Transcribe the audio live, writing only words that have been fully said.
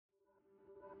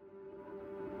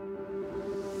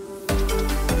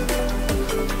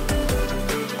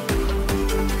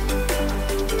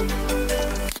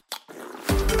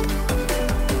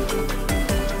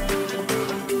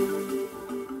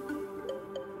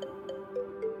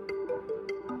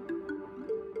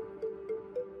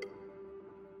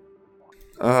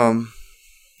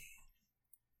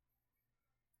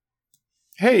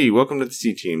Hey, welcome to the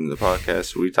C Team, the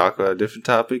podcast where we talk about a different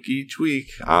topic each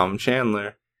week. I'm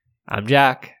Chandler. I'm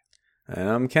Jack. And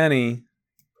I'm Kenny.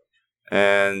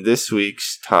 And this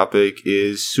week's topic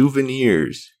is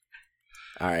souvenirs.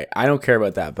 All right, I don't care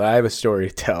about that, but I have a story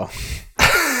to tell.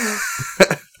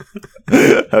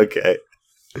 Okay.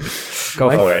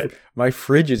 Go for it. My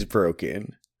fridge is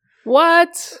broken.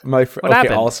 What? What happened?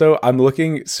 Okay, also, I'm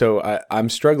looking, I'm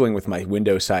struggling with my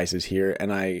window sizes here,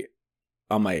 and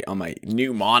on my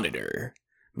new monitor,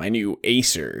 my new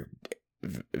Acer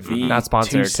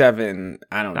V27,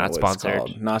 I don't know what it's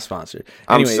called. Not sponsored.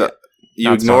 Anyway,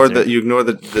 you ignore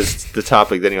the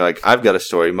topic, then you're like, I've got a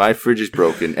story. My fridge is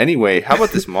broken. Anyway, how about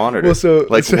this monitor?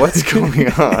 What's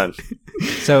going on?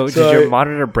 So did your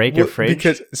monitor break your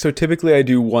fridge? So typically I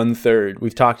do 1/3.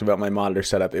 We've talked about my monitor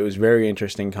setup. It was very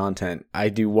interesting content. I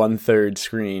do 1/3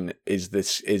 screen is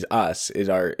our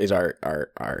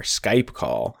Skype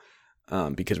call,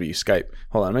 because we use Skype.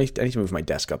 Hold on, I need to move my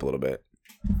desk up a little bit.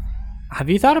 Have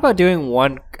you thought about doing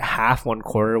 1/2,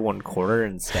 1/4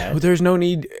 instead? Well, there's no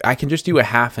need. I can just do a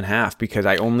half and half because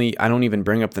I don't even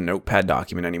bring up the notepad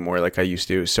document anymore like I used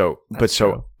to.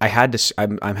 I had to.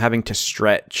 I'm having to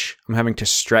stretch. I'm having to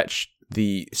stretch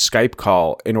the Skype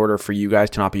call in order for you guys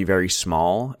to not be very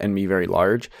small and me very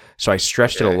large. So I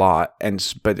stretched it a lot,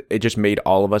 but it just made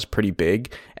all of us pretty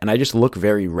big, and I just look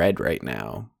very red right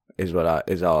now. Is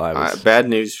all I was. Bad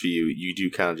news for you. You do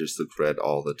kind of just look red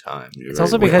all the time. It's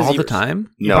also because all the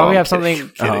time. You probably have something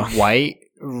white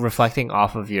reflecting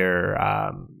off of your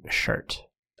shirt.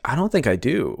 I don't think I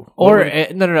do. Or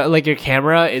no. Like your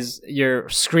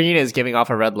screen is giving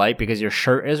off a red light because your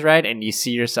shirt is red, and you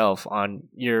see yourself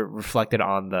you're reflected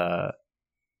on the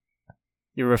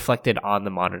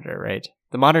monitor, right?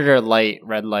 The monitor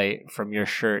red light from your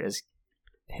shirt is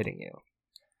hitting you.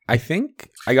 I think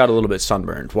I got a little bit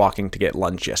sunburned walking to get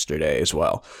lunch yesterday as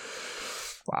well.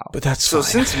 Wow. But that's so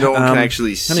fine. Since no one can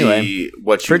actually see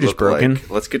what you look broken. like,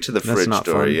 let's get to the fridge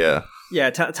story. Fun. Yeah.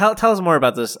 Tell us more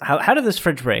about this. How did this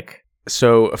fridge break?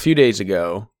 So a few days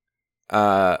ago,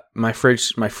 my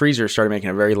freezer started making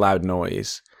a very loud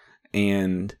noise,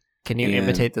 and can you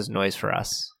imitate this noise for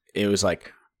us? It was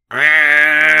like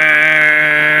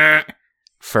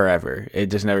forever. It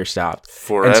just never stopped.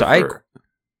 Forever. And so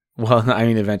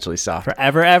eventually stopped.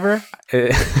 Forever, ever.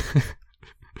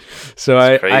 So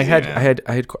I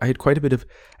had quite a bit of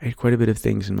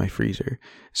things in my freezer.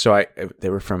 So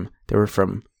they were from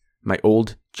my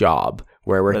old job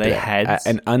where I worked at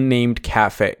an unnamed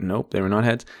cafe. Nope, they were not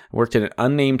heads. I worked at an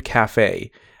unnamed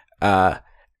cafe,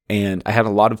 and I had a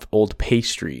lot of old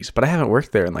pastries, but I haven't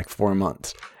worked there in like 4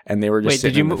 months, and they were just.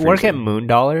 Wait, did you work at Moon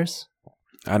Dollars?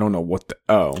 I don't know what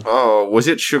was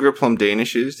it sugar plum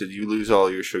danishes? Did you lose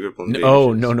all your sugar plum danishes?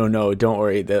 Oh, no, don't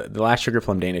worry. The last sugar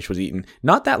plum danish was eaten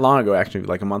not that long ago, actually,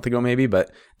 like a month ago maybe,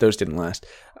 but those didn't last.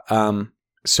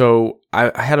 So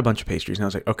I had a bunch of pastries, and I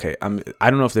was like, okay, I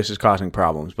don't know if this is causing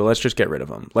problems, but let's just get rid of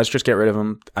them.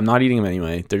 I'm not eating them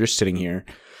anyway. They're just sitting here.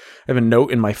 I have a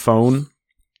note in my phone.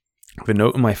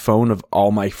 Of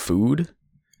all my food,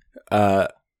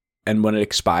 and when it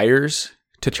expires,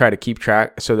 to try to keep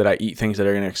track so that I eat things that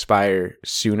are going to expire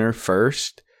sooner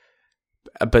first.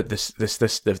 But the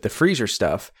freezer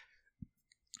stuff,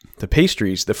 the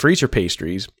freezer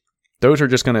pastries, those are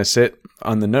just going to sit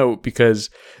on the note because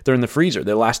they're in the freezer.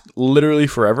 They last literally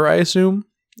forever, I assume.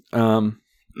 I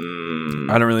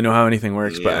don't really know how anything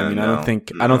works, but I don't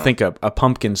think a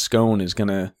pumpkin scone is going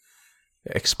to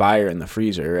expire in the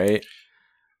freezer, right?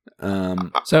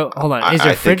 So hold on, is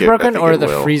your fridge broken or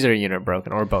the freezer unit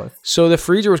broken, or both? So the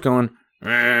freezer was going,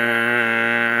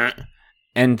 and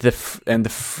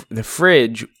the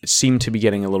fridge seemed to be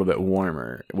getting a little bit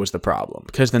warmer. Was the problem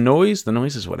because the noise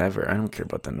is whatever. I don't care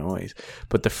about the noise,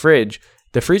 but the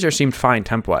freezer seemed fine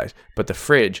temp wise, but the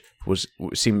fridge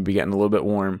seemed to be getting a little bit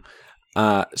warm.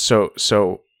 So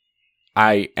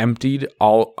I emptied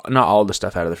not all the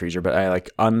stuff out of the freezer, but I like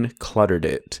uncluttered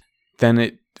it.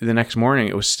 Then the next morning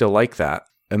it was still like that,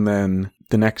 and then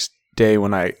the next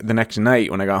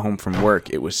night when I got home from work,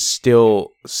 it was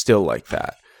still like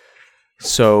that.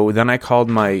 So then I called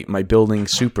my building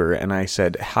super and I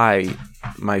said, "Hi,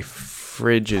 my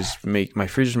fridge is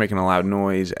making a loud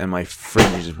noise and my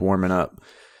fridge is warming up."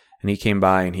 And he came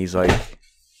by and he was like,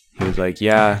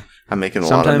 "Yeah, I'm making a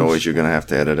lot of noise. You're gonna have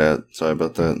to edit out. Sorry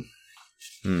about that."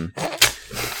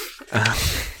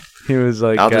 He was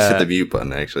like, "I'll just hit the mute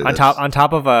button." Actually, on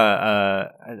top of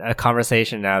a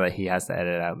conversation now that he has to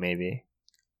edit out, maybe.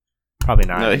 Probably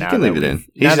not. No, he can leave it in.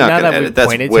 He's not going to edit. That's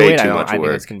way too much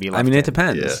work. It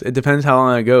depends. Yeah. It depends how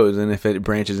long it goes and if it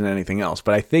branches into anything else.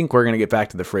 But I think we're going to get back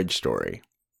to the fridge story.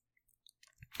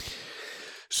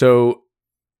 So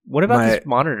what about this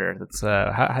monitor? That's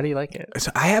how do you like it?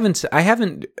 So I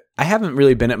haven't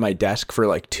really been at my desk for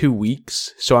like 2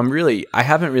 weeks. So I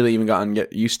haven't really even gotten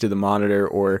get used to the monitor,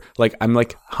 or like I'm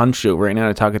like hunched over right now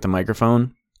to talk at the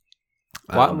microphone.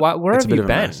 Where have you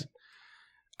been?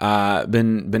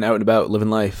 Been out and about living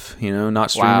life,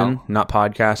 not streaming, not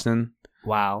podcasting.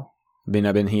 Wow.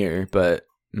 I've been here, but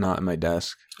not at my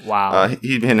desk. Wow.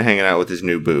 He'd been hanging out with his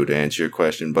new boo, to answer your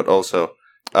question, but also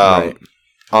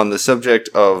on the subject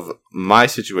of my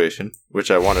situation,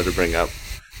 which I wanted to bring up.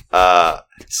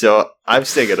 So I'm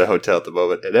staying at a hotel at the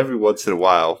moment, and every once in a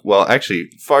while, well, actually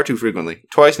far too frequently,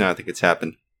 twice now I think it's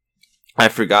happened,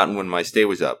 I've forgotten when my stay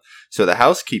was up. So the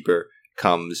housekeeper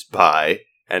comes by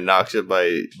and knocks at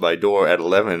my door at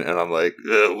 11, and I'm like,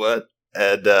 what?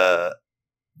 And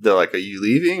they're like, are you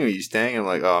leaving? Are you staying? I'm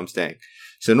like, oh, I'm staying.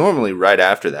 So normally right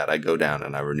after that, I go down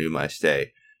and I renew my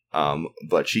stay.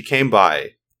 But she came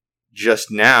by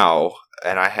just now,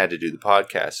 and I had to do the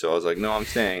podcast. So I was like, no, I'm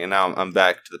staying. And now I'm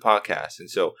back to the podcast. And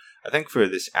so I think for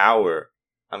this hour,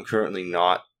 I'm currently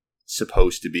not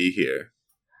supposed to be here.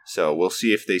 So we'll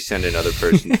see if they send another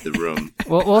person to the room.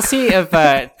 Well, we'll see if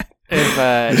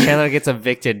Chandler gets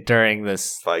evicted during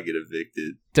this. If I get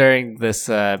evicted. During this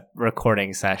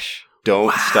recording sesh.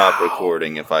 Don't stop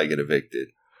recording if I get evicted.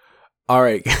 All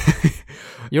right.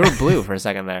 You were blue for a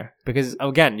second there because,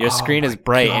 again, your screen is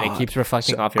bright and it keeps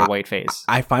reflecting off your white face.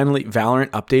 I finally,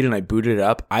 Valorant updated and I booted it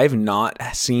up. I have not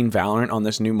seen Valorant on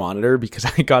this new monitor because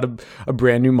I got a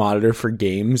brand new monitor for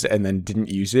games and then didn't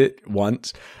use it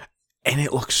once. And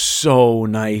it looks so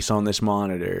nice on this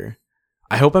monitor.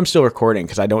 I hope I'm still recording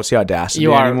because I don't see Audacity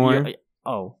anymore.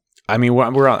 I mean,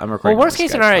 I'm recording. Well, worst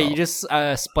case scenario, you just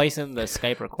splice in the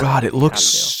Skype recording. God, it looks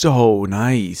so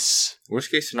nice.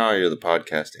 Worst case scenario, the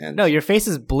podcast ends. No, your face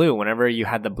is blue whenever you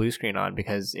had the blue screen on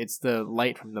because it's the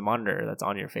light from the monitor that's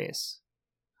on your face.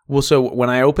 Well, so when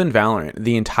I opened Valorant,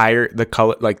 the entire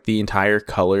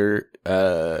color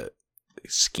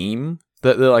scheme,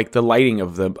 the lighting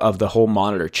of the whole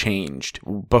monitor changed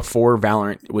before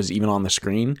Valorant was even on the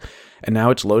screen, and now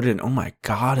it's loaded. And oh my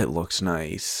God, it looks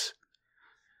nice.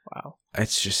 Wow.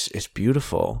 It's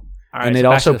beautiful. Right, and so it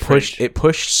also pushed fridge.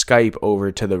 Skype over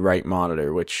to the right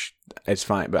monitor, which it's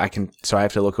fine, but I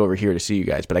have to look over here to see you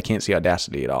guys, but I can't see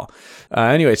Audacity at all.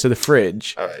 Anyway, so the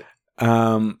fridge. All right.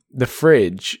 The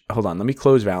fridge. Hold on, let me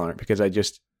close Valorant because I'm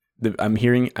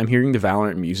hearing the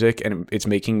Valorant music and it's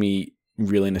making me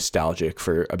really nostalgic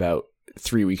for about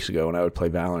 3 weeks ago when I would play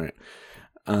Valorant.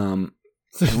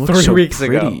 It looks 3 weeks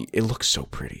pretty. ago. It looks so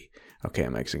pretty. Okay,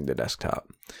 I'm exiting the desktop.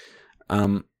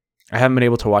 I haven't been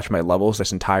able to watch my levels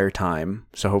this entire time,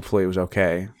 so hopefully it was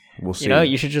okay. We'll see.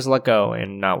 You should just let go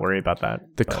and not worry about that.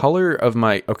 Color of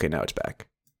my... Okay, now it's back.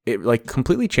 It like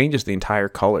completely changes the entire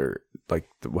color, like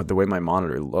the way my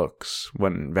monitor looks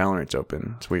when Valorant's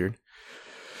open. It's weird.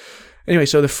 Anyway,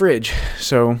 so the fridge.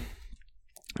 So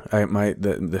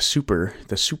the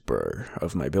super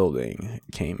of my building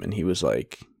came and he was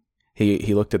like,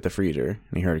 he looked at the freezer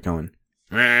and he heard it going,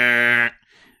 and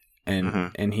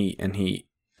he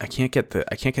I can't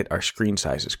get our screen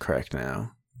sizes correct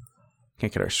now.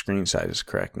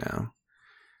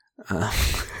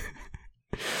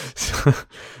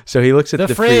 So he looks at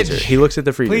the freezer. He looks at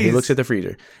the freezer. Please. He looks at the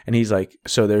freezer and he's like,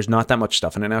 so there's not that much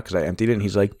stuff in it now because I emptied it. And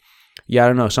he's like, yeah, I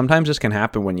don't know. Sometimes this can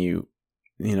happen when you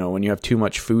have too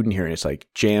much food in here and it's like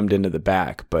jammed into the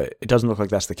back, but it doesn't look like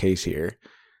that's the case here.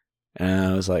 And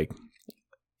I was like,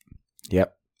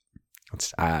 yep.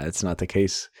 It's not the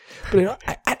case, but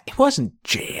it wasn't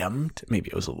jammed. Maybe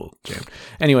it was a little jammed.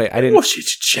 Anyway, I didn't. Was it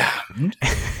jammed?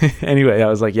 Anyway, I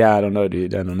was like, yeah, I don't know,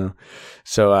 dude. I don't know.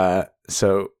 So,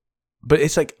 but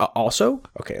it's like also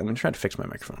okay. I'm gonna try to fix my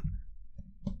microphone.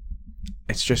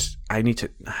 It's just I need to.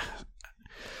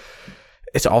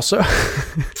 It's also.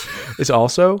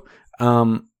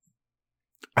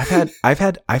 I've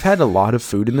had a lot of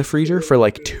food in the freezer for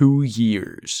like 2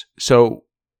 years, so.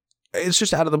 It's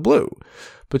just out of the blue.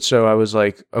 But so I was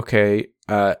like, okay,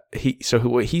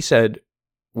 what he said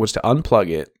was to unplug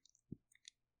it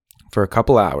for a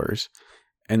couple hours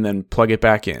and then plug it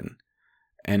back in.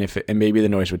 And maybe the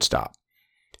noise would stop.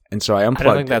 And so I unplugged it.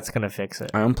 I don't think that's going to fix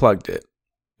it. I unplugged it.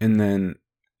 And then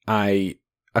a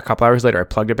couple hours later, I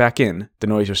plugged it back in. The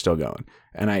noise was still going.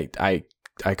 And I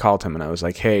called him and I was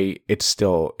like, hey, it's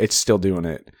still doing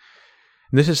it.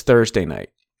 And this is Thursday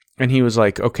night. And he was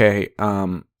like, okay,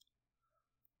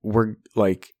 we're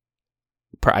like,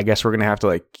 I guess we're going to have to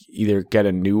like either get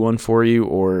a new one for you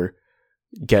or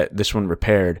get this one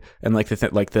repaired. And like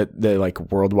the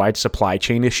worldwide supply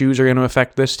chain issues are going to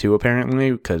affect this too, apparently,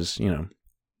 because,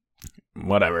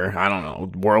 whatever. I don't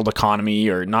know, world economy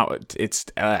or not. It's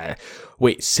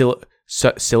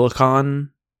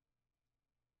silicon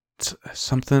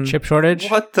something chip shortage.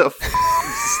 What the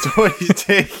story's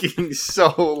taking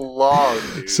so long,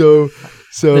 dude. So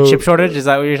the chip shortage, is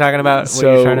that what you're talking about? What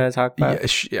you're trying to talk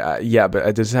about? Yeah,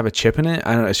 but does it have a chip in it?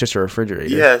 I don't know. It's just a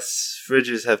refrigerator. Yes,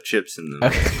 fridges have chips in them.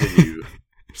 Okay.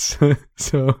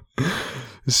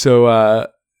 So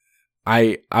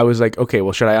I was like, okay,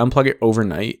 well, should I unplug it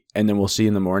overnight and then we'll see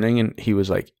in the morning? And he was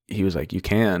like, you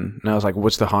can. And I was like,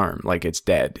 what's the harm? Like, it's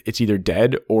dead. It's either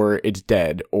dead or it's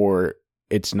dead or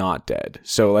it's not dead.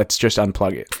 So let's just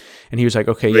unplug it. And he was like,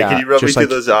 okay, Wait, can you run me through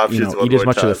those options? Eat as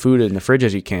much of the food in the fridge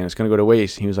as you can. It's going to go to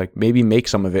waste. And he was like, maybe make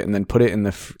some of it and then put it in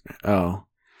the, And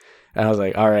I was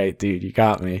like, all right, dude, you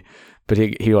got me. But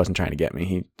he wasn't trying to get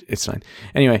me. It's fine.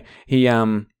 Anyway,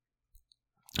 I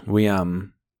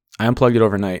unplugged it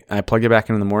overnight. I plugged it back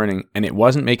in the morning, and it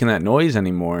wasn't making that noise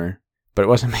anymore, but it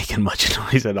wasn't making much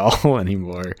noise at all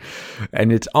anymore.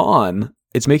 And it's on.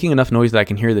 It's making enough noise that I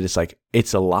can hear that it's like,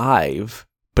 it's alive,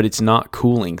 but it's not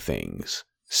cooling things.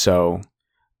 So,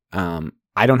 I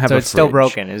don't have so a it's fridge. Still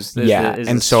broken.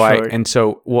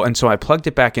 So I plugged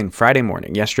it back in Friday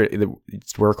morning. Yesterday,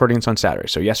 we're recording this on Saturday.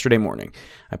 So yesterday morning,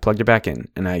 I plugged it back in,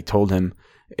 and I told him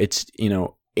it's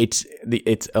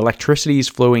electricity is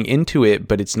flowing into it,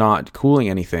 but it's not cooling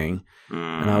anything.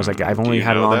 And I was like, I've only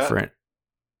had it on for it.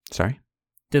 Sorry.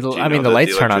 The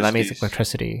lights turn on. That means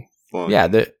electricity. Yeah.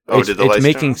 There's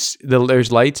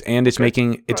lights, and it's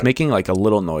making like a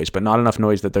little noise, but not enough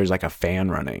noise that there's like a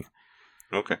fan running.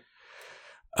 Okay.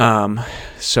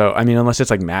 So I mean, unless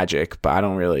it's like magic, but we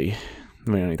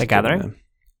don't need The Gathering.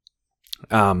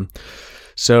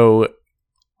 So.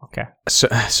 Okay. So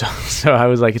I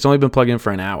was like, it's only been plugged in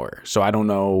for an hour, so I don't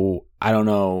know.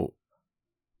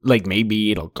 Like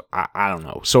maybe it'll. I don't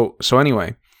know. So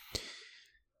anyway.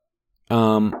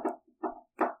 Oh,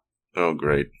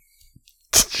 great.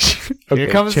 Okay, here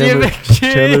comes the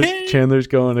eviction. Chandler's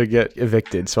going to get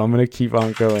evicted, so I'm going to keep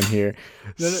on going here.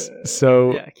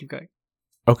 So yeah, keep going.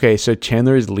 Okay, so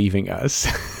Chandler is leaving us.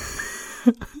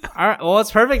 All right. Well,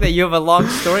 it's perfect that you have a long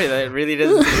story that really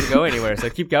doesn't seem to go anywhere. So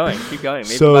keep going. Maybe by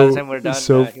the time we're done,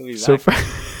 he'll be back.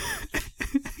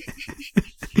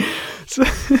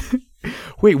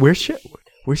 Wait, where's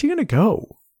he gonna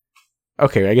go?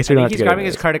 Okay, I guess we don't have to. He's grabbing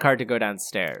his credit card to go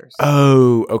downstairs.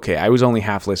 Oh, okay. I was only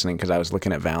half listening because I was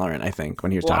looking at Valorant. I think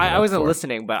when he was talking. I wasn't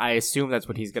listening, but I assume that's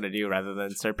what he's gonna do rather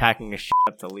than start packing his shit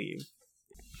up to leave.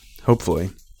 Hopefully.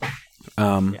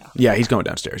 Yeah, he's going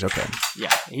downstairs. Okay.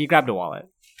 Yeah, he grabbed a wallet.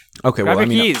 Okay, Grab your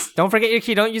keys. Don't forget your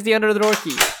key. Don't use the under the door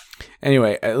key.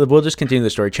 Anyway, we'll just continue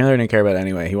the story. Chandler didn't care about it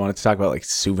anyway. He wanted to talk about like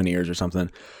souvenirs or something.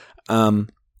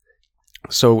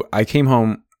 So I came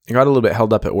home. I got a little bit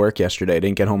held up at work yesterday. I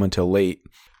didn't get home until late.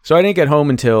 So I didn't get home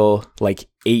until like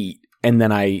 8. And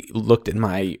then I looked at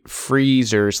my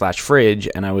freezer/fridge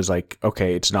and I was like,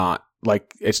 okay, it's not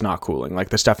cooling. Like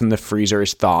the stuff in the freezer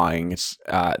is thawing. It's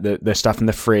the stuff in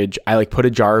the fridge. I like put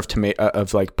a jar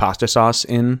of like pasta sauce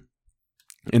in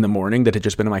the morning that had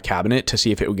just been in my cabinet to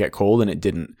see if it would get cold, and it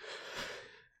didn't.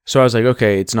 So I was like,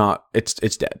 okay, it's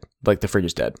dead. Like the fridge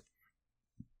is dead.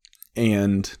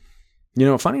 And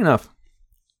funny enough,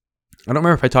 I don't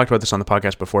remember if I talked about this on the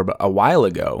podcast before, but a while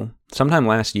ago, sometime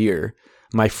last year,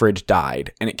 my fridge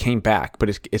died and it came back, but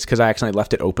it's because I accidentally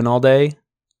left it open all day.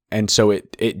 And so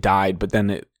it died, but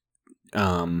then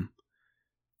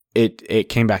it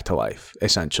came back to life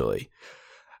essentially.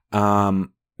 And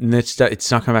it's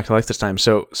not coming back to life this time.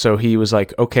 So he was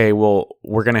like, okay, well,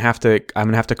 I'm gonna have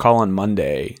to call on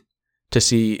Monday to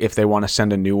see if they want to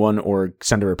send a new one or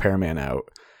send a repairman out.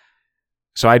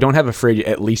 So I don't have a fridge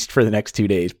at least for the next 2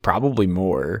 days, probably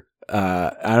more.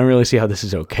 I don't really see how this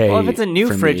is okay. Well, if it's a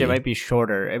new fridge, it might be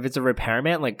shorter. If it's a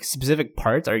repairman, like specific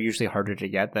parts are usually harder to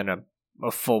get than a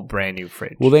full brand new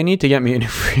fridge. Well, they need to get me a new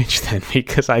fridge then,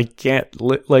 because I can't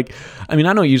I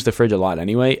don't use the fridge a lot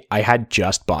anyway. I had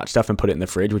just bought stuff and put it in the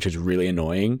fridge, which is really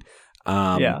annoying.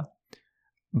 Yeah.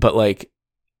 But like,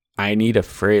 I need a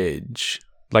fridge.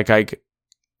 I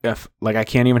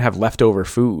can't even have leftover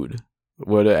food.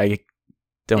 I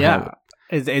have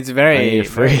it. It's very, I need a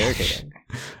fridge. Very irritating.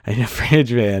 I need a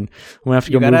fridge, man. I'm gonna have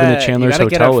to go move into Chandler's hotel with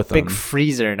them. You gotta get a big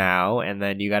freezer now, and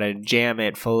then you gotta jam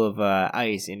it full of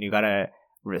ice, and you gotta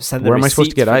send the Where am I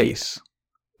supposed to get ice?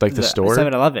 Like the store?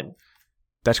 7-Eleven.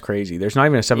 That's crazy. There's not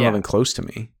even a 7-Eleven close to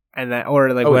me. And then,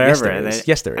 or like wherever.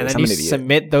 Yes, there is. And then I'm you an idiot.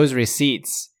 submit those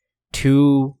receipts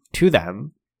to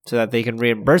them so that they can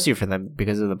reimburse you for them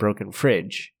because of the broken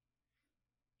fridge.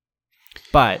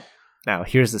 But now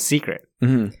here's the secret.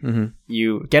 Mm-hmm, mm-hmm.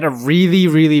 You get a really,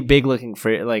 really big looking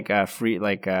cooler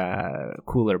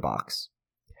box.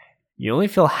 you only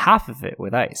fill half of it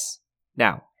with ice.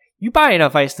 Now, you buy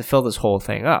enough ice to fill this whole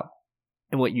thing up.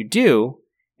 And what you do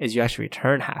is you actually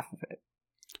return half of it.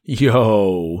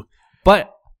 Yo.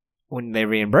 But when they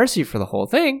reimburse you for the whole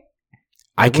thing,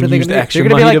 I can use the extra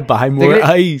money to buy more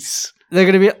ice. They're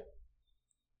going to be...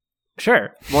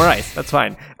 Sure, more ice. That's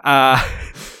fine. But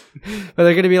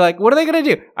they're going to be like, what are they going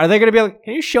to do? Are they going to be like,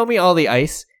 can you show me all the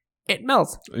ice? It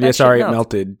melts. Yeah, sorry, it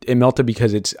melted. It melted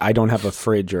because I don't have a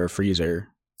fridge or a freezer.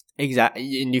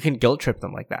 Exactly. And you can guilt trip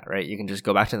them like that, right? You can just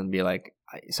go back to them and be like,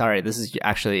 sorry, this is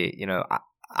actually,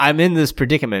 I'm in this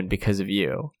predicament because of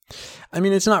you. I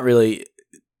mean, it's not really,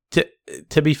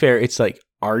 to be fair, it's like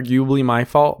arguably my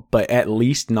fault, but at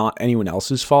least not anyone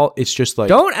else's fault. It's just like,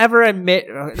 don't ever admit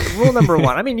rule number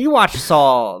one. I mean, you watch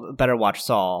Saul, better watch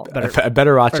Saul. I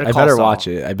better watch it. I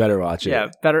better watch it. Yeah,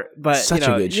 better. But such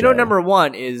a good show. Number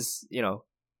one is,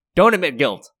 don't admit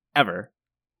guilt ever.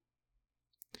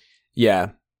 Yeah.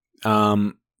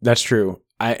 That's true.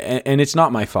 And it's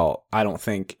not my fault. I don't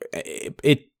think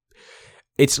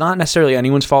it's not necessarily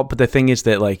anyone's fault, but the thing is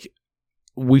that like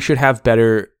we should have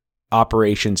better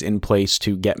operations in place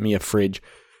to get me a fridge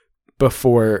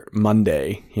before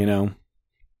Monday,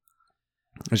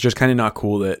 It's just kind of not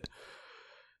cool that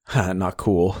I don't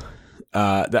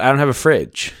have a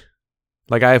fridge.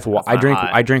 Like I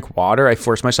drink water. I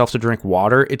force myself to drink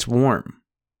water. It's warm.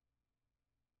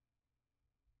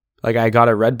 Like I got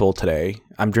a Red Bull today.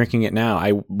 I'm drinking it now.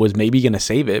 I was maybe going to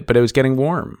save it, but it was getting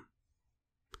warm.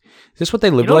 Is this what they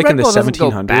lived like Red in the Bull 1700s?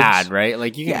 Go bad, right?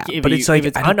 Like you can, but it's like if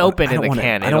it's unopened in the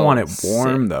can. I don't want it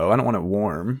warm though. I don't want it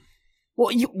warm.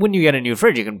 Well, when you get a new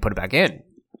fridge, you can put it back in.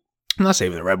 I'm not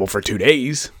saving the Red Bull for 2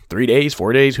 days, 3 days,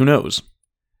 4 days. Who knows?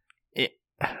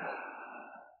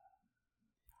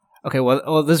 Okay,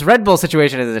 well, this Red Bull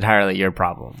situation is entirely your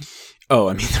problem. Oh,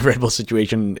 I mean, the Red Bull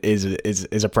situation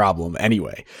is a problem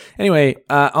anyway. Anyway,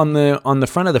 on the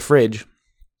front of the fridge,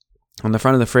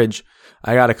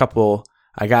 I got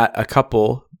a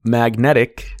couple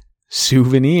magnetic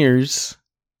souvenirs.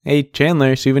 Hey,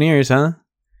 Chandler, souvenirs, huh?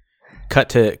 Cut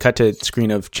to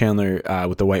screen of Chandler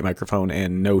with the white microphone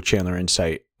and no Chandler in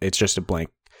sight. It's just a blank.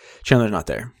 Chandler's not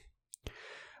there.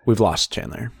 We've lost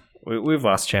Chandler. We've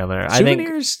lost Chandler.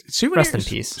 Souvenirs. Rest in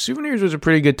peace. Souvenirs was a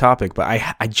pretty good topic, but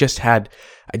I just had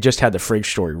the fridge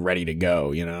story ready to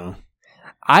go.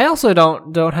 I also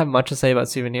don't have much to say about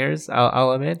souvenirs.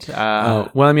 I'll admit.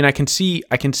 Well, I mean, I can see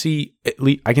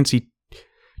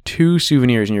 2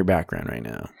 souvenirs in your background right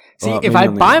now. See, if I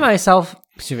buy myself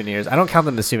souvenirs, I don't count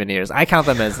them as souvenirs. I count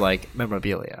them as like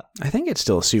memorabilia. I think it's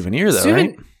still a souvenir, though,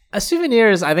 right? A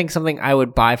souvenir is, I think, something I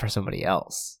would buy for somebody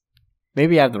else.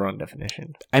 Maybe I have the wrong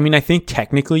definition. I mean, I think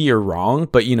technically you're wrong,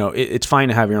 but it's fine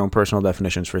to have your own personal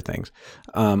definitions for things.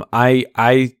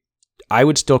 I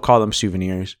would still call them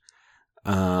souvenirs.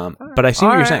 But I see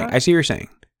what you're saying. I see what you're saying.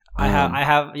 I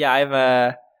have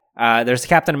there's the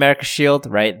Captain America shield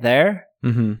right there.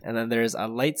 Mm-hmm. And then there's a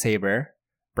lightsaber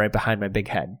right behind my big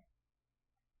head.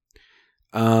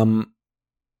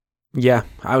 Yeah,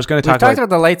 I was going to talk about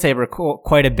the lightsaber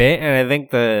quite a bit, and I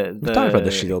think we've talked about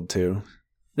the shield too.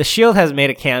 The shield has made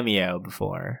a cameo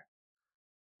before.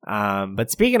 But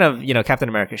speaking of, Captain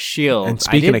America's shield, and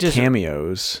speaking of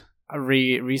cameos,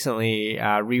 recently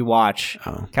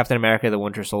rewatch Captain America: The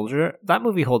Winter Soldier. That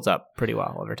movie holds up pretty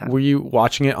well over time. Were you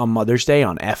watching it on Mother's Day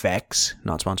on FX?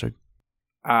 Not sponsored.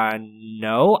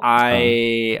 No,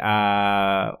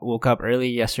 I woke up early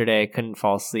yesterday, couldn't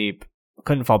fall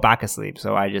back asleep,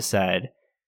 so I just said,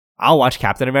 I'll watch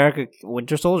Captain America: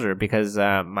 Winter Soldier because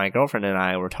my girlfriend and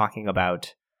I were talking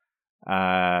about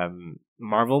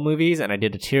Marvel movies, and I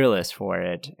did a tier list for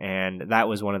it, and that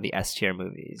was one of the S tier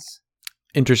movies.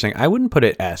 Interesting. I wouldn't put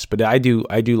it S, but I do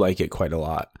like it quite a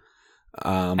lot.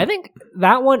 I think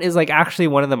that one is like actually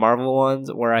one of the Marvel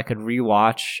ones where I could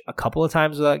rewatch a couple of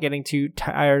times without getting too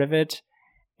tired of it.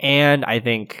 And I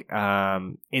think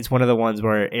it's one of the ones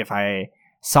where if I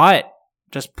saw it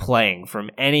just playing from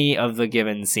any of the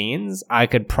given scenes, I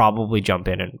could probably jump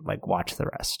in and like watch the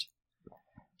rest.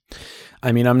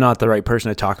 I mean, I'm not the right person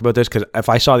to talk about this because if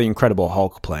I saw the Incredible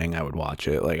Hulk playing, I would watch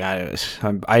it. Like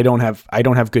I don't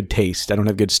have good taste. I don't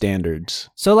have good standards.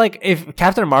 So like if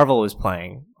Captain Marvel was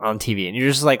playing on TV and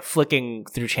you're just like flicking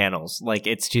through channels, like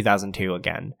it's 2002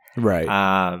 again, right?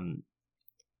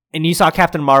 And you saw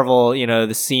Captain Marvel,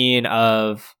 the scene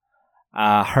of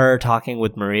her talking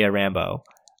with Maria Rambeau.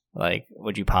 Like,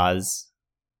 would you pause?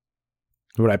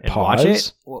 Would I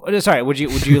pause? Watch it? Sorry, would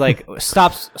you like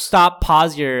stop,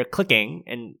 pause your clicking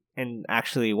and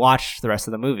actually watch the rest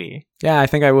of the movie? Yeah, I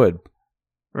think I would.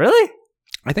 Really?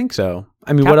 I think so.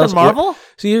 I mean, Captain what else? Marvel?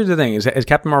 See, here's the thing: is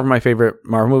Captain Marvel my favorite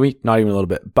Marvel movie? Not even a little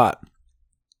bit. But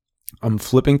I'm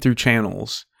flipping through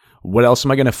channels. What else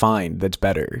am I going to find that's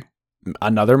better?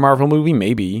 Another Marvel movie?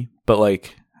 Maybe. But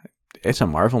like, it's a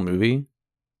Marvel movie.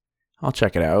 I'll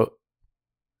check it out.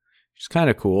 It's kind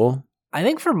of cool. I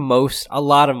think for a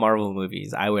lot of Marvel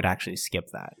movies, I would actually skip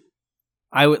that.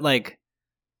 I would like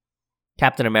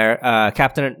Captain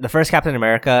America, the first Captain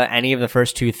America, any of the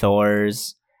first 2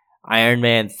 Thors, Iron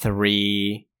Man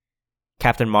 3,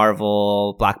 Captain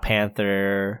Marvel, Black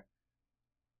Panther,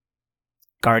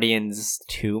 Guardians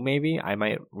 2, maybe. I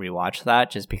might rewatch that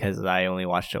just because I only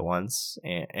watched it once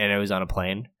and it was on a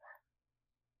plane.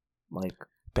 Like,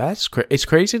 it's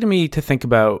crazy to me to think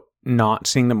about not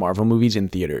seeing the Marvel movies in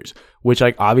theaters, which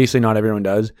like obviously not everyone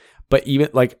does, but even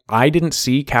like I didn't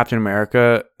see Captain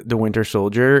America the Winter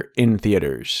Soldier in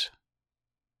theaters.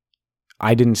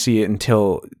 I didn't see it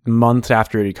until months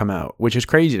after it had come out, which is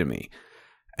crazy to me.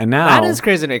 And now that is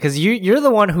crazy to me because you're the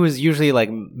one who is usually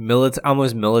like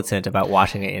almost militant about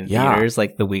watching it in theaters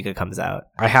like the week it comes out.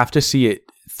 I have to see it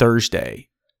Thursday.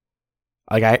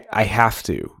 Like I have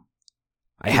to.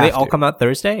 Do they all come out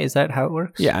Thursday? Is that how it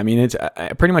works? Yeah, I mean, it's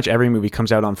pretty much every movie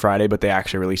comes out on Friday, but they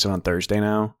actually release it on Thursday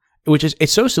now, which is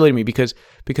it's so silly to me because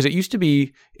it used to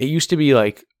be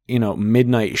like, you know,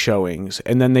 midnight showings,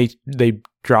 and then they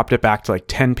dropped it back to like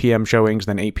 10 p.m. showings,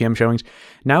 then 8 p.m. showings.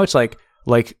 Now it's like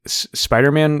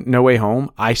Spider-Man No Way Home,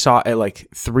 I saw at like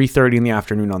 3:30 in the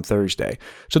afternoon on Thursday.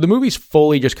 So the movie's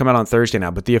fully just come out on Thursday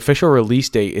now, but the official release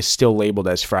date is still labeled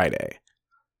as Friday.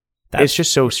 It's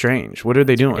just so strange. What are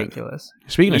they doing? Ridiculous.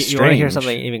 Speaking of strange, you want to hear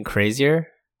something even crazier?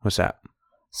 What's that?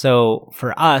 So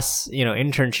for us, you know,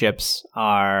 internships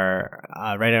are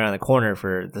right around the corner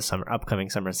for the upcoming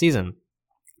summer season,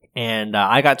 and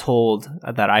I got told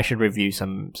that I should review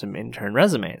some intern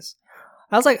resumes.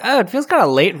 I was like, oh, it feels kind of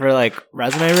late for like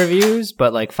resume reviews,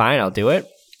 but like, fine, I'll do it.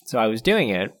 So I was doing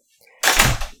it,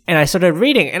 and I started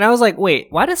reading, and I was like, wait,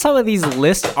 why did some of these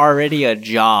list already a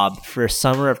job for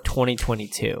summer of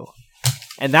 2022?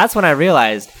 And that's when I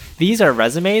realized these are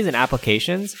resumes and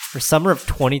applications for summer of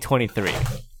 2023.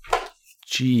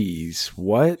 Jeez,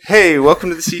 what? Hey, welcome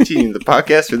to the C Team. The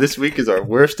podcast for this week is our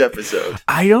worst episode.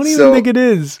 I don't even think it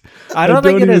is. I don't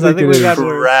think it is. I think we got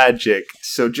tragic.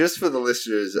 So just for the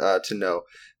listeners to know,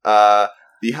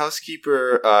 the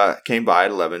housekeeper came by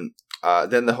at 11.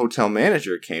 Then the hotel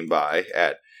manager came by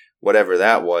at whatever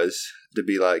that was to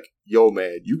be like, yo,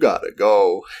 man, you gotta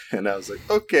go. And I was like,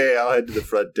 okay, I'll head to the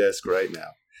front desk right now.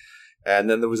 And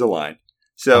then there was a line.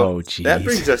 So that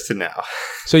brings us to now.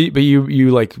 So, you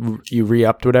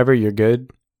re-upped whatever? You're good?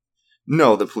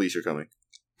 No, the police are coming.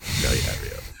 No, yeah,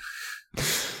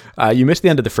 re-up. You missed the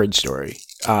end of the fridge story.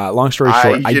 Long story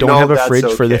short, I don't have a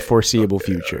fridge for the foreseeable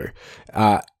future.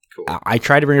 Cool. I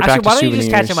tried to bring it back to souvenirs. Why don't you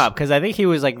just catch him up? Because I think he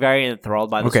was like very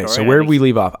enthralled by the story. Okay, so where did we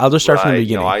leave off? I'll just start from the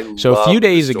beginning. So a few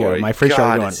days ago, my fridge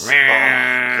started going.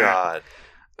 Oh,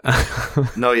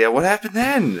 God. No, yeah, what happened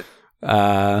then?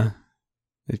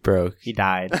 It broke. He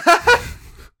died.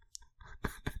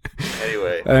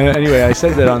 Anyway, I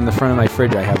said that on the front of my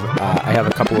fridge I have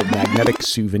a couple of magnetic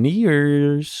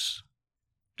souvenirs.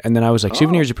 And then I was like,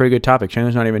 souvenirs are a pretty good topic.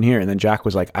 Chandler's not even here. And then Jack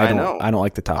was like, I don't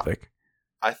like the topic.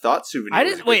 I thought souvenir.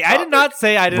 I did not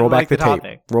say I didn't like the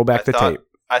topic. Roll back the tape.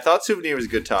 I thought souvenir was a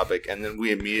good topic, and then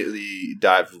we immediately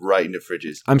dived right into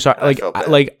fridges. I'm sorry. I said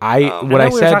we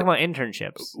were talking about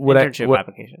internship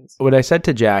applications. What I said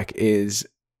to Jack is,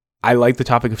 I like the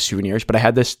topic of souvenirs, but I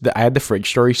had the fridge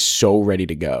story so ready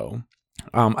to go.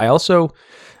 I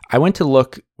went to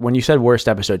look when you said worst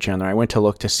episode, Chandler. I went to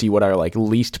look to see what our like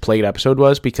least played episode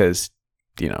was because,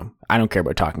 you know, I don't care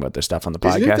about talking about this stuff on the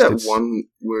podcast. Isn't it that one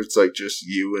where it's like just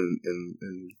you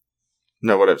and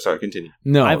no, whatever. Sorry, continue.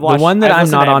 No, the one that I'm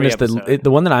not on is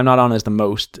the one that I'm not on is the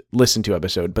most listened to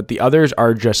episode, but the others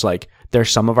are just like they're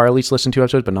some of our least listened to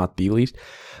episodes, but not the least.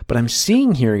 But I'm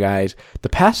seeing here, guys, the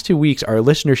past 2 weeks our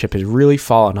listenership has really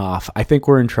fallen off. I think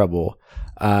we're in trouble.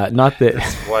 Not that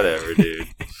whatever, dude.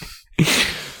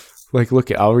 Like,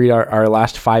 look, I'll read our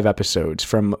last 5 episodes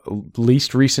from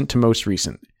least recent to most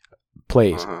recent.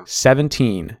 Plays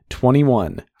 17,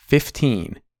 21,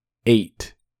 15,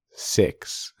 8,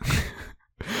 6.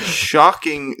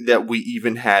 Shocking that we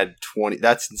even had 20.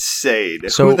 That's insane.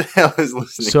 So, who the hell is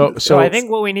listening? So I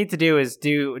think what we need to do is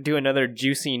do another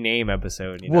juicy name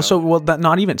episode. You know?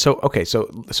 Not even. So okay. So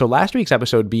last week's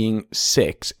episode being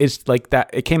 6 is like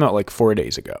that. It came out like 4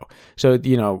 days ago. So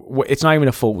you know it's not even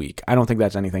a full week. I don't think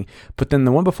that's anything. But then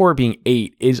the one before being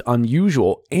 8 is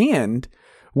unusual, and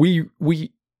we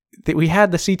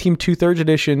had the C Team 2/3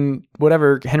 edition,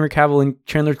 whatever, Henry Cavill and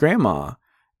Chandler's grandma.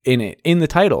 in the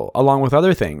title, along with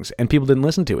other things, and people didn't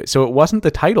listen to it. So it wasn't the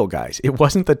title, guys. It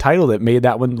wasn't the title that made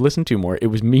that one listen to more. It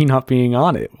was me not being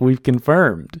on it. We've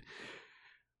confirmed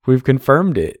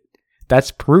it. That's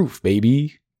proof,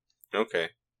 baby. Okay.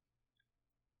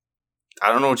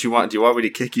 I don't know what you want. Do you want me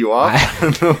to kick you off? I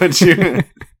don't know what you...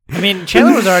 I mean,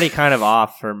 Chandler was already kind of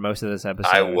off for most of this episode.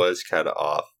 I was kind of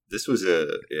off. This was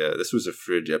a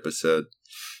fridge episode.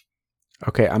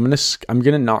 Okay, I'm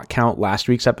gonna not count last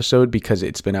week's episode because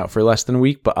it's been out for less than a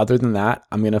week. But other than that,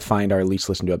 I'm gonna find our least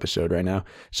listened to episode right now.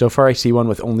 So far, I see one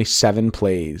with only 7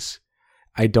 plays.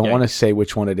 I don't want to say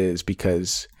which one it is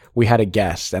because we had a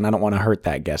guest, and I don't want to hurt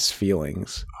that guest's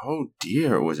feelings. Oh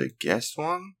dear, it was a guest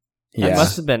one? Yeah, it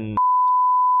must have been.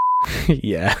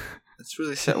 Yeah, that's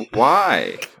really sad.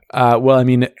 Why? Well, I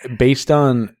mean, based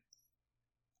on,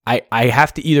 I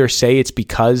have to either say it's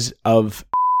because of.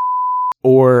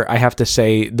 Or I have to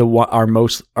say our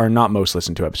not most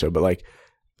listened to episode, but like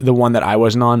the one that I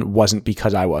wasn't on wasn't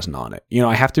because I wasn't on it. You know,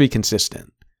 I have to be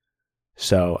consistent.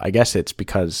 So I guess it's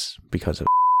because of.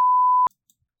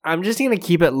 I'm just gonna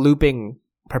keep it looping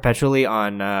perpetually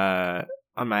on my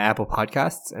Apple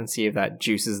Podcasts and see if that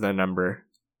juices the number.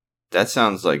 That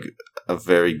sounds like a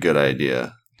very good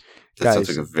idea. Sounds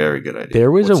like a very good idea. There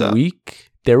was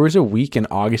a week in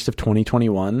August of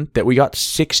 2021 that we got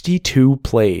 62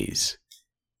 plays.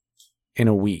 In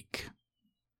a week.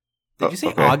 Did you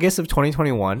say August of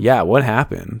 2021? Yeah, what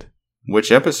happened?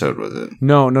 Which episode was it?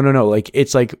 No. Like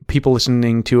it's like people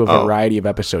listening to a variety of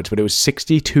episodes, but it was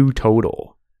 62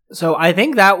 total. So I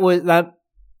think that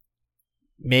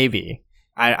maybe.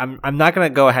 I'm not gonna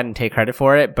go ahead and take credit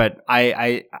for it, but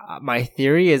I my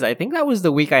theory is I think that was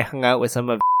the week I hung out with some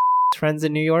of friends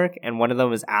in New York, and one of them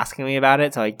was asking me about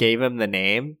it, so I gave him the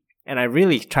name, and I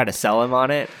really tried to sell him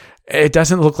on it. It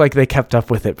doesn't look like they kept up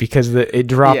with it because it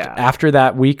dropped after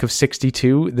that week of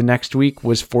 62. The next week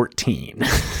was 14.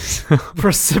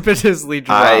 Precipitously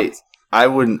dropped. I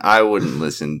wouldn't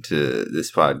listen to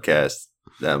this podcast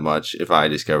that much if I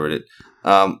discovered it.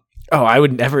 I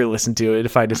would never listen to it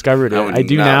if I discovered it. I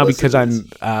do now because I'm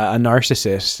a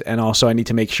narcissist, and also I need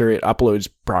to make sure it uploads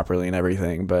properly and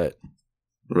everything. But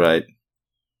right.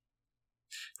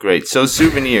 Great. So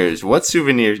souvenirs. What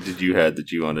souvenirs did you have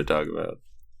that you want to talk about?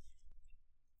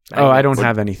 I don't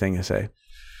have anything to say.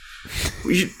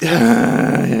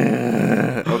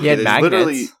 Okay,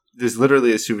 there's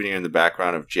literally a souvenir in the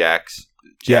background of Jack's.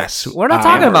 Yes. We're not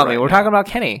talking about me. We're talking about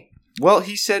Kenny. Well,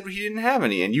 he said he didn't have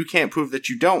any, and you can't prove that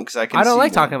you don't because I don't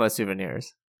like them. talking about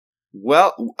souvenirs.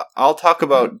 Well, I'll talk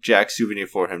about Jack's souvenir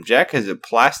for him. Jack has a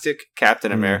plastic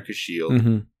Captain America shield.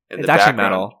 Mm-hmm. It's actually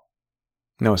metal.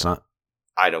 No, it's not.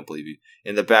 I don't believe you.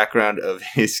 In the background of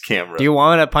his camera. Do you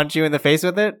want to punch you in the face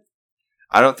with it?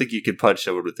 I don't think you could punch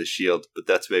someone with a shield, but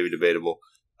that's maybe debatable.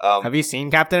 Have you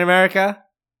seen Captain America?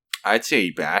 I'd say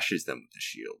he bashes them with the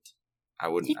shield. I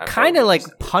wouldn't. He kind of like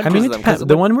punches them.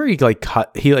 The one where he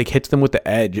hits them with the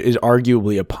edge is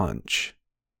arguably a punch.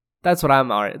 That's what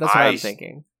I'm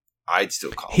thinking. I'd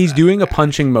still call. He's doing a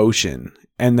punching motion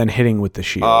and then hitting with the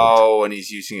shield. Oh, and he's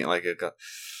using it like a gun.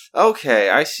 Okay,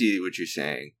 I see what you're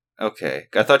saying. Okay,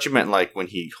 I thought you meant like when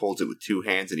he holds it with 2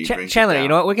 hands and he brings Chandler, it down. you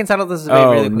know what? We can settle this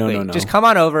really quickly. No. Just come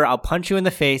on over. I'll punch you in the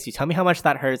face. You tell me how much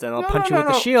that hurts, and I'll punch you with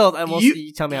the shield, and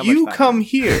you tell me how much that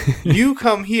hurts. You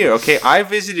come here. Okay, I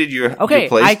visited your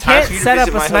place. I can't set up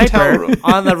a sniper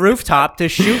on the rooftop to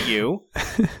shoot you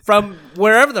from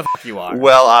wherever the fuck you are.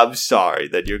 Well, I'm sorry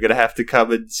that you're gonna have to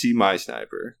come and see my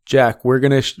sniper. Jack, we're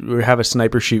gonna have a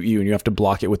sniper shoot you, and you have to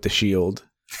block it with the shield.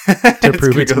 To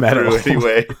prove it's metal.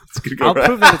 Anyway, I'll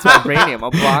prove that it's vibranium.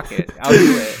 I'll block it. I'll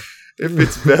do it. If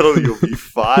it's metal, you'll be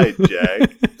fine,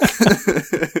 Jack.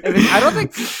 I don't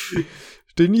think.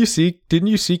 Didn't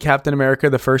you see Captain America: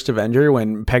 The First Avenger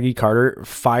when Peggy Carter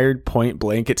fired point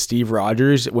blank at Steve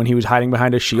Rogers when he was hiding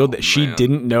behind a shield that she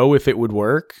didn't know if it would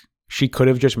work? She could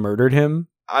have just murdered him.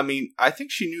 I mean, I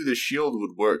think she knew the shield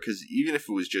would work because even if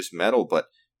it was just metal, but.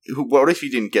 What if he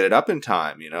didn't get it up in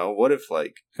time? You know, what if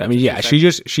like? I mean, yeah,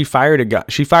 she fired a gun.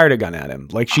 She fired a gun at him.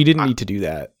 Like she didn't need to do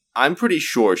that. I'm pretty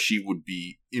sure she would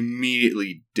be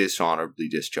immediately dishonorably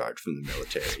discharged from the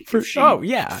military.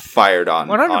 Fired on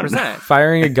 100%.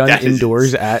 Firing a gun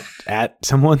indoors at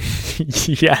someone.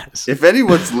 Yes. If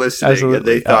anyone's listening and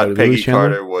they thought Peggy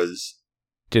Carter was.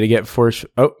 Did he get forced?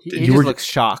 Oh, he just looks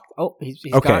shocked. Oh, he's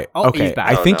okay. Gone. Oh, okay. He's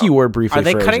back. I think you were briefly. Are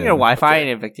they frozen. cutting your Wi-Fi and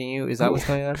evicting you? Is that what's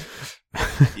going on?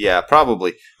 Yeah,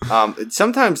 probably.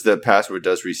 Sometimes the password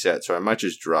does reset, so I might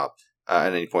just drop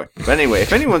at any point. But anyway,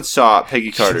 if anyone saw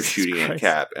Peggy Carter shooting at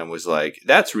Cap and was like,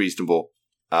 "That's reasonable,"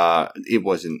 it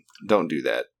wasn't. Don't do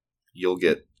that. You'll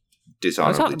get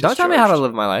dishonorably discharged. Don't tell me how to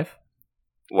live my life.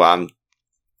 Well,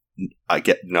 I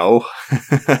get no.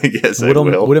 I guess I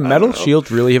will. Would a metal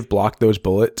shield really have blocked those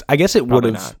bullets? I guess it would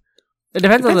have. Not. It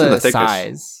depends on the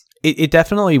size. It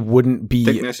definitely wouldn't be.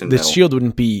 The metal. shield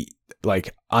wouldn't be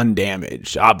like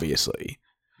undamaged. Obviously,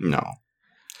 no.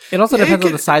 It also depends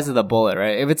on the size of the bullet,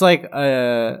 right? If it's like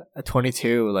a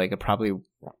 22, like it probably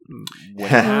wouldn't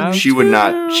have. She would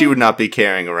not be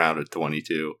carrying around a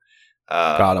 22.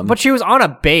 Got him. But she was on a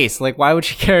base. Like, why would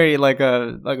she carry like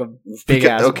a big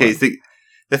ass? Okay,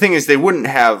 the thing is, they wouldn't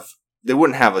have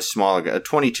a smaller gun. A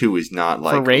 22 is not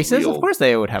like for races. Of course,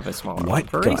 they would have a smaller. What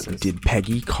for gun races. did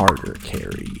Peggy Carter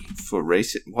carry? For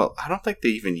races, well, I don't think they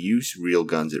even use real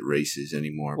guns at races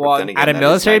anymore. Well, but then again, at a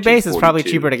military base, it's probably 1942.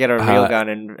 cheaper to get a real gun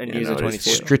and use a 22.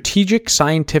 Strategic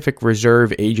Scientific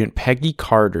Reserve Agent Peggy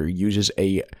Carter uses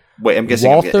a Wait, I'm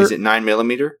guessing. Is it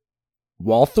 9mm?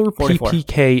 Walther 44.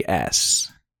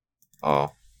 PPKS. Oh,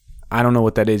 I don't know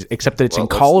what that is, except that it's in Well,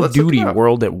 Call let's of Duty look it up.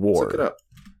 World at Let's War. look it up.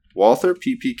 Walther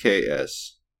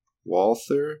PPKS.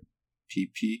 Walther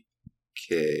PPKS.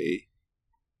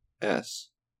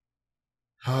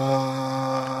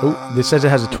 Oh, this says it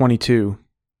has a 22.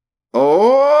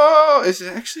 Oh, is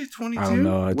it actually a 22? I don't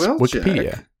know. It's well, Wikipedia.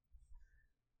 Jack,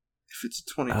 if it's a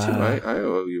 22, I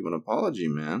owe you an apology,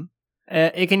 man.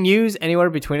 It can use anywhere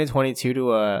between a 22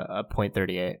 to a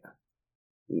 .38.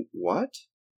 What?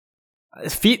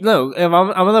 No, I'm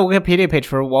on the Wikipedia page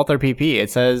for Walther PP. It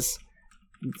says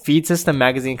feed system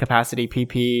magazine capacity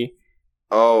PP.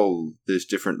 Oh, there's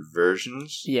different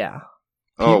versions? Yeah.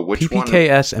 Oh, which one?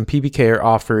 PPKS and PPK are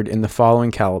offered in the following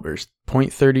calibers.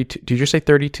 .32. Did you just say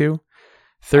 32?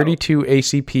 32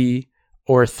 ACP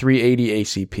or 380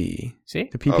 ACP. See?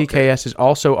 The PPKS is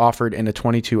also offered in a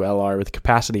 22 LR with a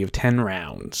capacity of 10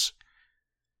 rounds.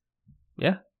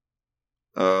 Yeah.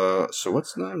 So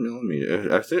what's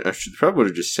 9mm? I think I should probably would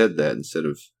have just said that instead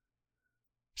of.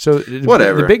 So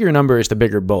whatever. The bigger number is the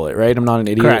bigger bullet, right? I'm not an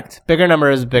idiot. Correct. Bigger number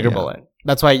is bigger bullet.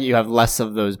 That's why you have less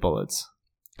of those bullets.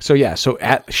 So yeah,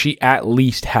 she at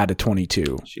least had a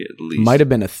 22. She at least might have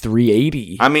been a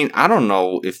 380. I mean, I don't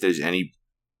know if there's any.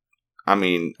 I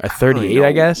mean, a 38,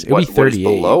 I guess. It'd be 38. What is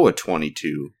below a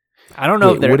 22? I don't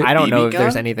know Wait, I don't know if BB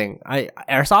there's gun? anything.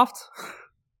 Airsoft?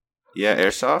 Yeah,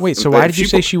 airsoft. Wait, so But why if did you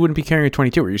say she wouldn't be carrying a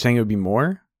 22? Were you saying it would be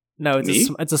more? No,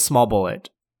 it's a small bullet.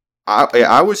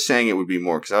 I was saying it would be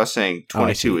more because I was saying Oh,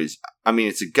 I 22 see. is. I mean,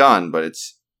 it's a gun, but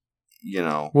it's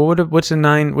Well, what's a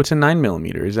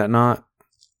 9mm? Is that not?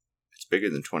 it's bigger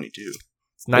than 22.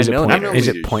 It's 9mm. Is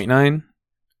it 0.9?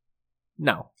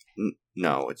 No.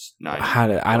 No, it's 9.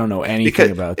 I don't know anything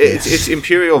Because about this. it's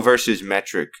imperial versus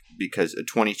metric because a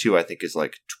 22 I think is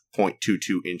like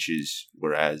 0.22 inches,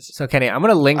 whereas So Kenny, I'm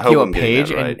gonna link I hope you a I'm getting that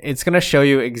page, right. and it's gonna show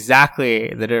you exactly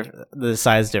the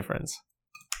size difference.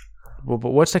 Well,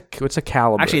 but what's a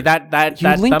caliber? Actually, that you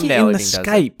link it thumbnail in the even does it.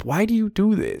 Skype. Why do you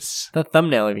do this? The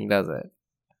thumbnail even does it.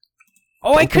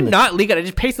 Oh, I could not link it. I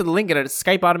just pasted the link, and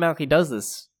Skype automatically does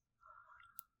this.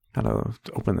 Gotta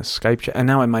open the Skype chat, and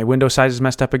now my window size is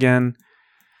messed up again.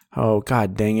 Oh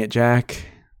god, dang it, Jack!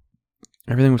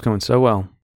 Everything was going so well.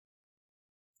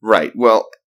 right. Well,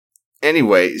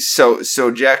 anyway, so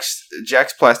Jack's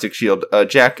plastic shield.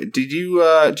 Jack, do you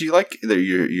like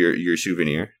your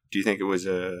souvenir? Do you think it was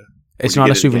a? It's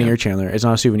not a souvenir, Chandler. It's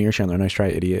not a souvenir, Chandler. Nice try,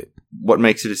 idiot. What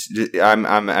makes it? I'm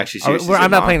actually serious. I'm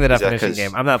not playing the definition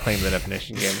game. I'm not playing the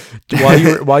definition game.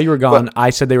 While you were gone, I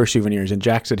said they were souvenirs, and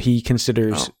Jack said he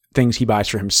considers things he buys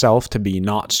for himself to be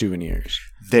not souvenirs.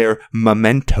 They're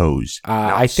mementos.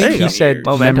 I think he said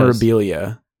Mementos.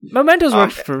 memorabilia. Mementos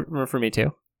works for me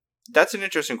too. That's an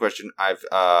interesting question. I've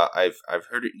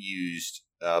heard it used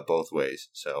both ways,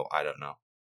 so I don't know.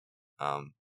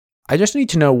 I just need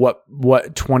to know what a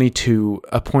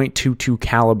 .22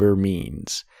 caliber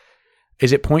means.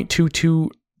 Is it .22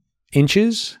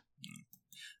 inches?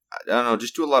 I don't know.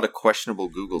 Just do a lot of questionable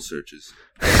Google searches.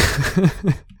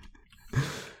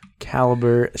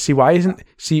 Caliber.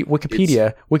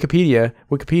 Wikipedia.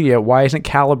 Why isn't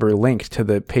caliber linked to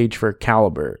the page for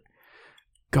caliber?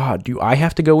 God, do I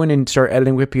have to go in and start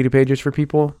editing Wikipedia pages for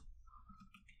people?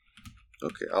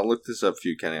 Okay, I'll look this up for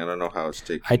you, Kenny. I don't know how it's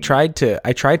taking. I tried to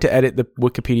edit the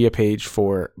Wikipedia page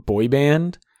for boy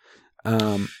band.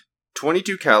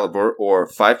 22 caliber or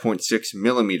 5.6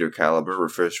 millimeter caliber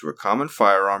refers to a common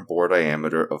firearm bore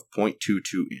diameter of 0.22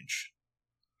 inch.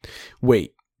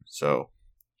 Wait. So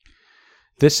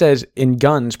this says in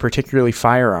guns, particularly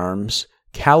firearms,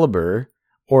 caliber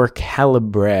or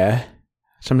calibre,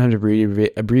 sometimes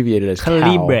abbreviated as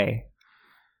Calibre.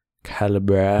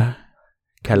 Calibre.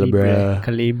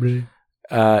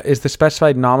 is the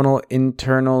specified nominal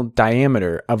internal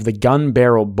diameter of the gun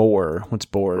barrel bore. What's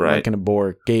bore? Right. Like in a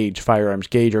bore gauge, firearms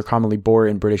gauge, or commonly bore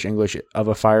in British English of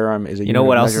a firearm is a unit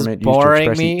what of else is measurement used to boring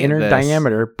express me? the inner This.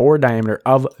 bore diameter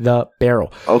of the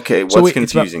barrel. Okay, what's So wait,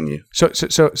 confusing you?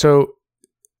 So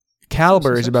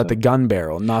caliber is about the gun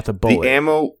barrel, not the bullet.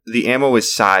 The ammo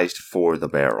is sized for the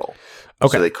barrel.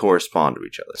 Okay. So they correspond to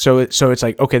each other. So it's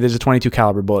like, okay, there's a 22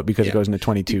 caliber bullet because it goes in a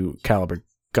 22 caliber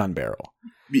gun barrel.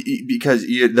 Because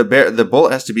the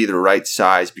bullet has to be the right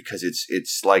size because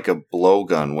it's like a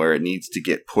blowgun where it needs to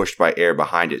get pushed by air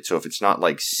behind it. So if it's not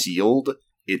like sealed,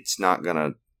 it's not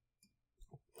gonna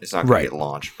get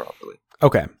launched properly.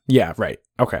 Okay. Yeah. Right.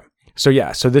 Okay. So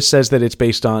this says that it's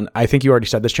based on. I think you already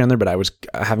said this, Chandler, but I was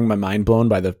having my mind blown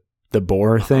by the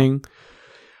bore thing.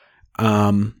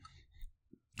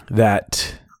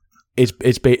 That it's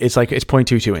like it's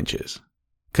 0.22 inches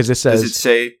because it says. Does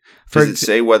it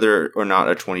say whether or not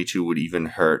a 22 would even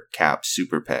hurt Cap's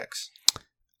super pecs?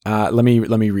 Let me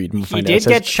read. We'll he did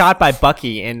get shot by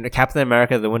Bucky in Captain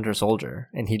America: The Winter Soldier,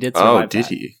 and he did survive. Oh, did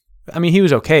he? I mean, he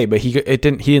was okay, but he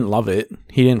didn't love it.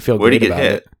 He didn't feel great about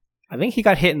it. I think he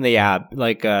got hit in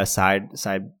the side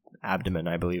abdomen,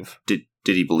 I believe. Did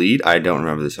he bleed? I don't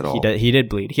remember this at all. He did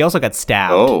bleed. He also got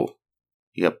stabbed. Oh,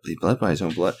 he bled by his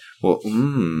own blood. Well,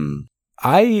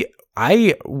 I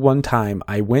one time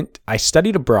I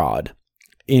studied abroad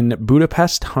in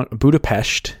Budapest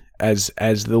as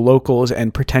the locals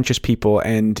and pretentious people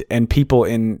and people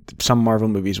in some Marvel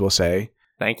movies will say.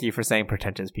 Thank you for saying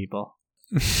pretentious people.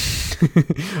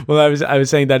 Well, I was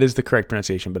saying that is the correct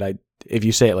pronunciation, but if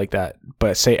you say it like that,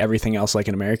 but say everything else like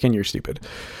an American, you're stupid.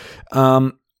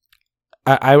 I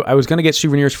was going to get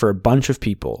souvenirs for a bunch of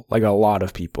people, like a lot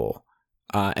of people.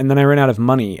 And then I ran out of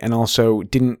money and also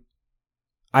didn't,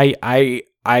 I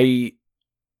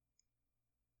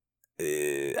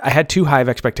had too high of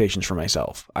expectations for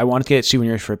myself. I wanted to get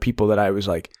souvenirs for people that I was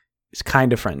like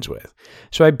kind of friends with.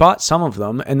 So I bought some of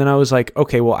them and then I was like,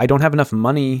 okay, well, I don't have enough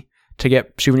money to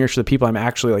get souvenirs for the people I'm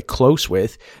actually like close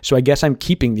with. So I guess I'm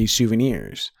keeping these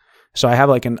souvenirs. So I have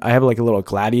like a little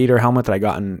gladiator helmet that I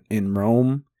got in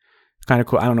Rome. It's kind of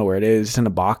cool. I don't know where it is. It's in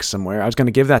a box somewhere. I was going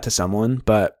to give that to someone,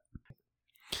 but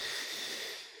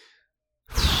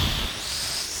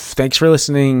thanks for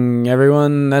listening,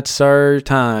 everyone. That's our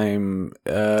time.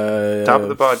 Top of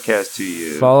the podcast to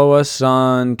you. Follow us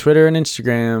on Twitter and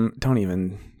Instagram.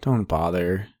 Don't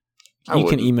bother. You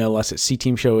can email us at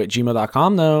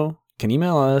cteamshow@gmail.com though. You can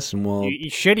email us and you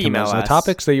should email us the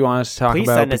topics that you want us to talk Please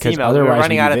about send us because emails. otherwise we're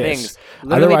running out of things.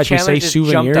 Literally, Otherwise Chandler we say just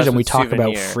souvenirs and we with talk souvenir.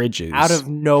 about fridges Out of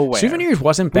nowhere. Souvenirs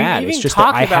wasn't bad. It's just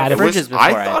that I had fridges before.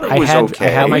 I thought it was okay. I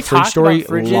had my fridge story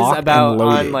locked and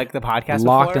loaded. On like the podcast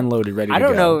locked before? and loaded, ready to go. I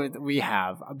don't know if we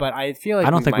have, but I feel like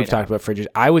I don't think we've talked about fridges.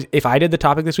 If I did the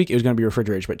topic this week, it was going to be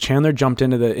refrigerators, but Chandler jumped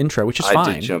into the intro, which is fine.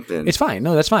 I did jump in. It's fine.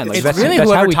 No, that's fine. It's that's really that's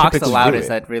whoever how we talks the typically loudest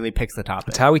do it. that really picks the topic.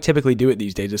 That's how we typically do it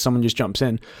these days. Is someone just jumps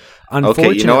in.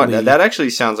 Okay, you know what? That actually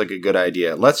sounds like a good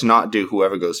idea. Let's not do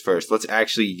whoever goes first. Let's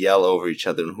actually yell over each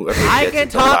other and whoever I gets can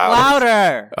it talk loudest.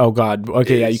 louder. Oh God.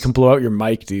 Okay, yeah, you can blow out your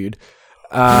mic, dude.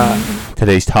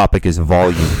 Today's topic is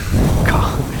volume.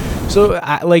 So,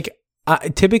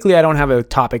 typically I don't have a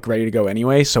topic ready to go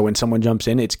anyway. So when someone jumps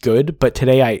in, it's good. But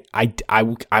today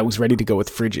I was ready to go with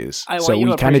fridges. So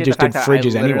we kind of just did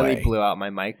fridges anyway. I blew out my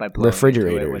mic by blowing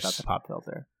refrigerators it without the pop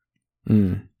filter.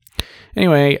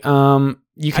 Anyway,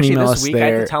 you can email us week, there. I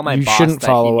had to tell my you boss shouldn't that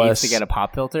follow he us. needs to get a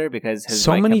pop filter because his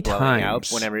so mic many kept blowing out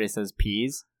times whenever it says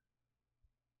peas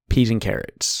and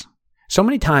carrots. So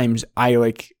many times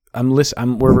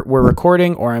we're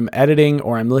recording or I'm editing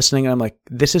or I'm listening and I'm like,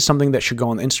 this is something that should go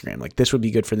on Instagram. Like this would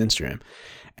be good for the Instagram.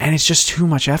 And it's just too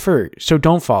much effort. So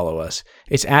don't follow us.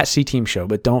 It's at CTeamShow,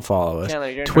 but don't follow us.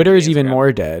 Chandler, Twitter is even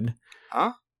more dead.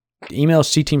 Huh? Email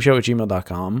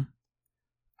cteamshow@gmail.com.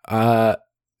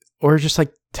 Or just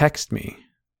like text me.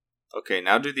 Okay,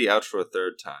 now do the outro a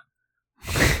third time.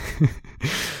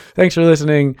 Thanks for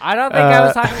listening. I don't think I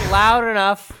was talking loud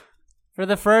enough for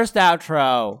the first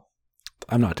outro.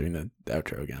 I'm not doing the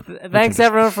outro again. Thanks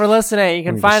everyone for listening. You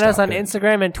can find us on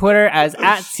Instagram and Twitter as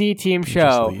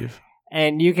 @CTeamShow.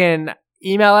 And you can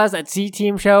email us at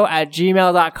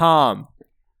cteamshow@gmail.com.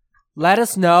 Let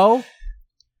us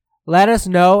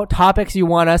know topics you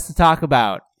want us to talk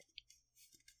about.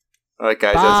 All right,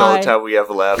 guys, Bye. That's all the time we have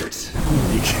left.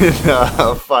 You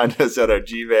can find us at our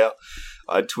Gmail,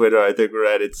 on Twitter. I think we're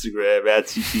at Instagram, at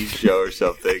CTeamShow or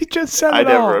something. You just said I it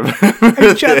never all. remember.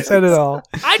 I just said it all.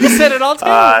 I just said it all too.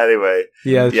 Anyway.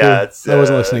 Yeah, I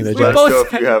wasn't listening to let Jeff. us know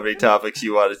if you have any topics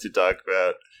you wanted to talk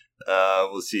about.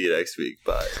 We'll see you next week.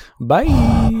 Bye.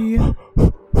 Bye.